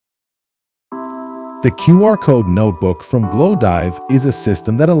The QR Code Notebook from Glowdive is a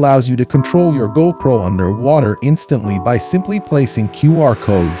system that allows you to control your GoPro underwater instantly by simply placing QR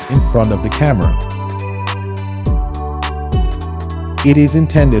codes in front of the camera. It is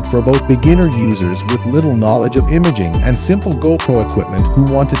intended for both beginner users with little knowledge of imaging and simple GoPro equipment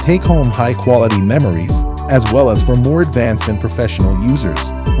who want to take home high-quality memories, as well as for more advanced and professional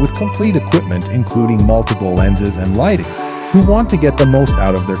users with complete equipment including multiple lenses and lighting, who want to get the most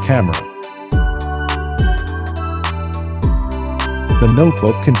out of their camera. The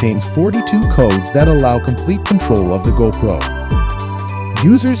notebook contains 42 codes that allow complete control of the GoPro.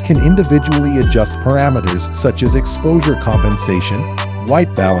 Users can individually adjust parameters such as exposure compensation,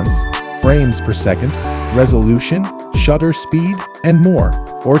 white balance, frames per second, resolution, shutter speed, and more,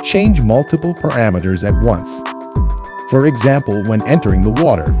 or change multiple parameters at once. For example, when entering the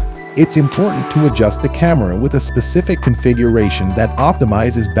water, it's important to adjust the camera with a specific configuration that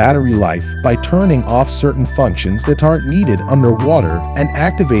optimizes battery life by turning off certain functions that aren't needed underwater and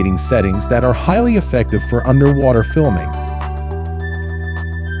activating settings that are highly effective for underwater filming.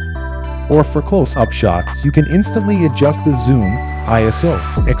 Or for close-up shots, you can instantly adjust the zoom, ISO,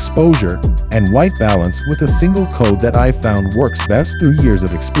 exposure, and white balance with a single code that I've found works best through years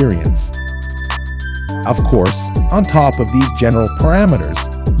of experience. Of course, on top of these general parameters,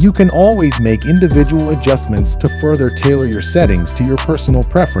 you can always make individual adjustments to further tailor your settings to your personal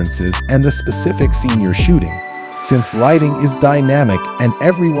preferences and the specific scene you're shooting, since lighting is dynamic and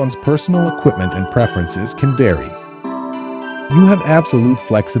everyone's personal equipment and preferences can vary. You have absolute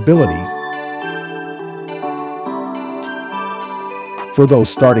flexibility. For those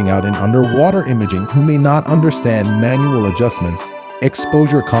starting out in underwater imaging who may not understand manual adjustments,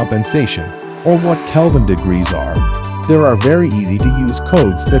 exposure compensation, or what Kelvin degrees are, there are very easy-to-use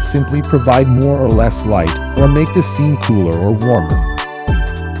codes that simply provide more or less light or make the scene cooler or warmer.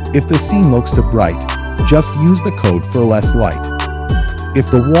 If the scene looks too bright, just use the code for less light. If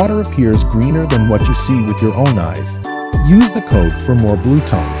the water appears greener than what you see with your own eyes, use the code for more blue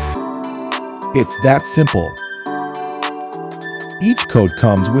tones. It's that simple. Each code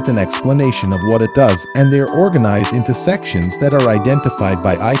comes with an explanation of what it does, and they're organized into sections that are identified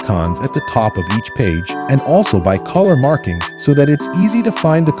by icons at the top of each page and also by color markings so that it's easy to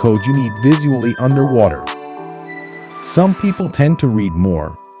find the code you need visually underwater. Some people tend to read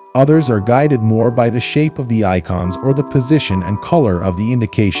more. Others are guided more by the shape of the icons or the position and color of the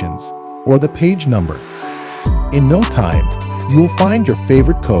indications, or the page number. In no time, you'll find your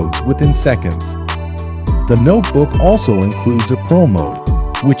favorite codes within seconds. The notebook also includes a Pro mode,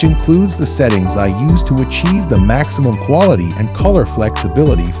 which includes the settings I use to achieve the maximum quality and color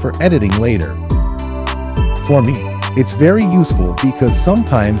flexibility for editing later. For me, it's very useful because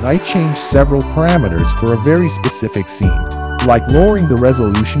sometimes I change several parameters for a very specific scene, like lowering the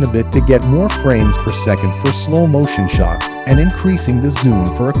resolution a bit to get more frames per second for slow motion shots and increasing the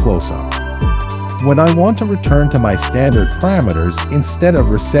zoom for a close-up. When I want to return to my standard parameters instead of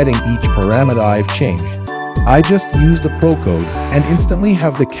resetting each parameter I've changed, I just use the Pro code and instantly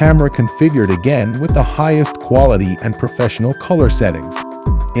have the camera configured again with the highest quality and professional color settings.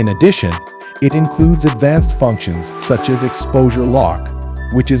 In addition, it includes advanced functions such as exposure lock,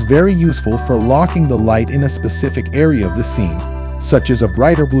 which is very useful for locking the light in a specific area of the scene, such as a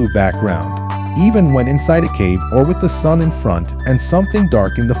brighter blue background, even when inside a cave or with the sun in front and something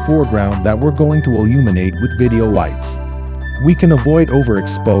dark in the foreground that we're going to illuminate with video lights. We can avoid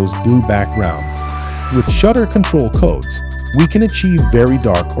overexposed blue backgrounds. With shutter control codes, we can achieve very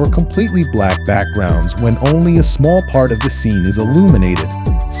dark or completely black backgrounds when only a small part of the scene is illuminated,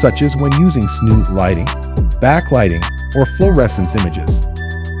 such as when using snoot lighting, backlighting, or fluorescence images.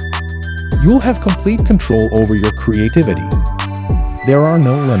 You'll have complete control over your creativity. There are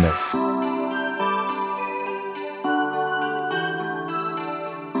no limits.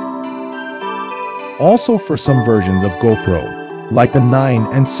 Also, for some versions of GoPro, like the 9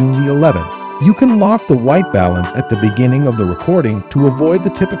 and soon the 11, you can lock the white balance at the beginning of the recording to avoid the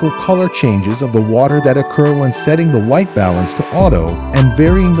typical color changes of the water that occur when setting the white balance to auto and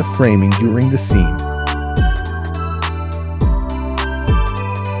varying the framing during the scene.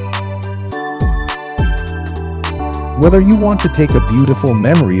 Whether you want to take a beautiful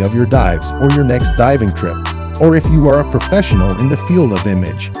memory of your dives or your next diving trip, or if you are a professional in the field of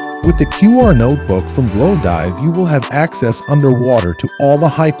image, with the QR Notebook from Glowdive, you will have access underwater to all the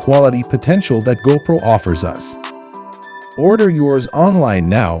high-quality potential that GoPro offers us. Order yours online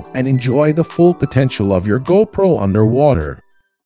now and enjoy the full potential of your GoPro underwater.